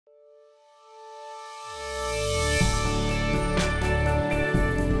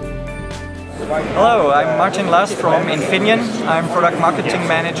Hello, I'm Martin Last from Infineon. I'm Product Marketing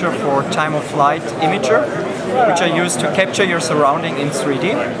Manager for Time-of-Flight Imager, which I use to capture your surrounding in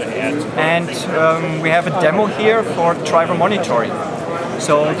 3D. And we have a demo here for driver monitoring.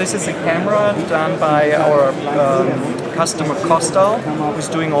 So this is a camera done by our customer Costal, who's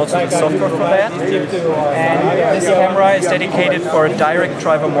doing also the software for that. And this camera is dedicated for a direct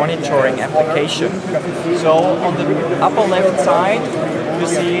driver monitoring application. So on the upper left side, you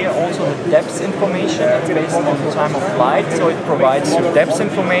see also the depth information that's based on the time of flight, so it provides you depth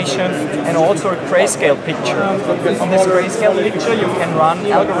information and also a grayscale picture. On this grayscale picture you can run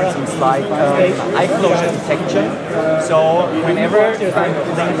algorithms like eye closure detection. So whenever I'm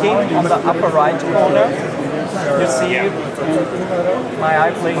blinking on the upper right corner, you see my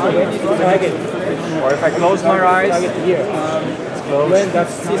eye blinking, or if I close my eyes, it's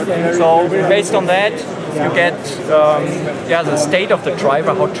closed. So based on that, you get the state of the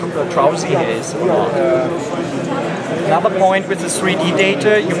driver, how drowsy he is or not. Another point with the 3D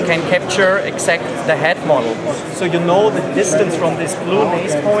data, you can capture exact the head model. So you know the distance from this blue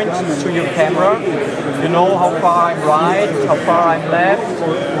maze point to your camera. You know how far I'm right, how far I'm left,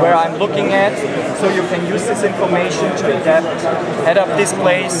 where I'm looking at. So you can use this information to adapt head-up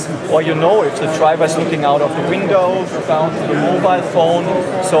displays, or you know if the driver is looking out of the window, down to the mobile phone,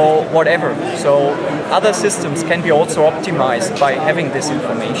 so whatever. So other systems can be also optimized by having this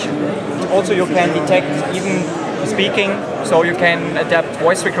information. Also you can detect even speaking, so you can adapt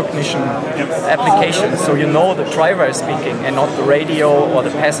voice recognition applications, so you know the driver is speaking and not the radio or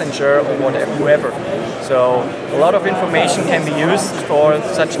the passenger or whatever, whoever. So a lot of information can be used for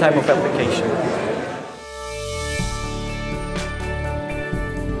such type of application.